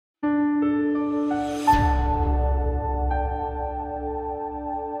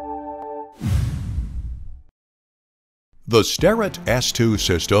The Starrett S2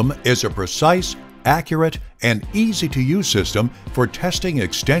 system is a precise, accurate, and easy-to-use system for testing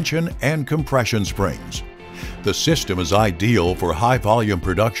extension and compression springs. The system is ideal for high-volume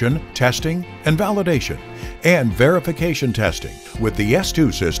production, testing, and validation, and verification testing. With the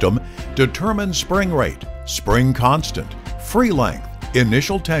S2 system, determine spring rate, spring constant, free length,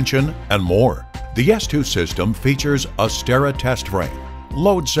 initial tension, and more. The S2 system features a Starrett test frame,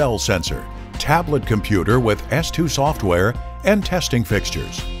 load cell sensor, tablet computer with S2 software, and testing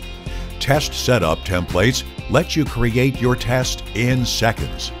fixtures. Test setup templates let you create your test in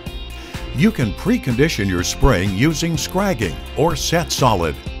seconds. You can precondition your spring using scragging or set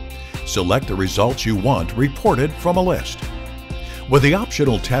solid. Select the results you want reported from a list. With the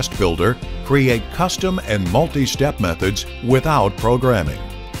optional test builder, create custom and multi-step methods without programming.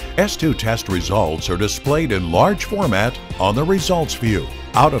 S2 test results are displayed in large format on the results view.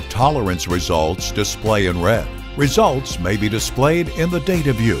 Out-of-tolerance results display in red. Results may be displayed in the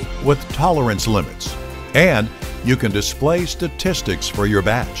data view with tolerance limits. And you can display statistics for your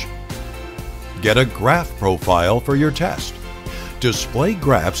batch. Get a graph profile for your test. Display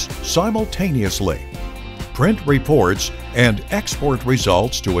graphs simultaneously. Print reports and export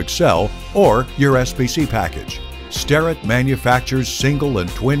results to Excel or your SPC package. Starrett manufactures single and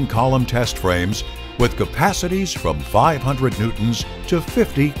twin column test frames with capacities from 500 newtons to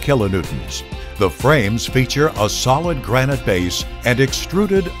 50 kilonewtons. The frames feature a solid granite base and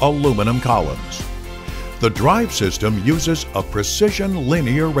extruded aluminum columns. The drive system uses a precision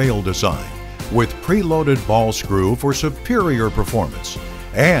linear rail design with preloaded ball screw for superior performance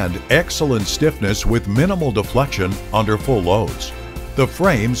and excellent stiffness with minimal deflection under full loads. The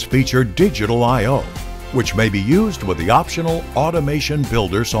frames feature digital I/O, which may be used with the optional Automation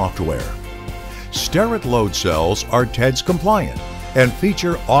Builder software. Starrett load cells are TEDS compliant and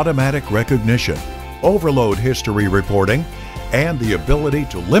feature automatic recognition, overload history reporting, and the ability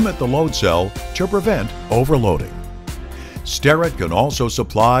to limit the load cell to prevent overloading. Starrett can also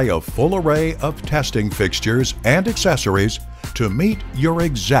supply a full array of testing fixtures and accessories to meet your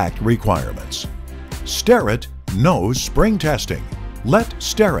exact requirements. Starrett knows spring testing. Let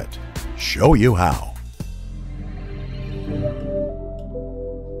Starrett show you how.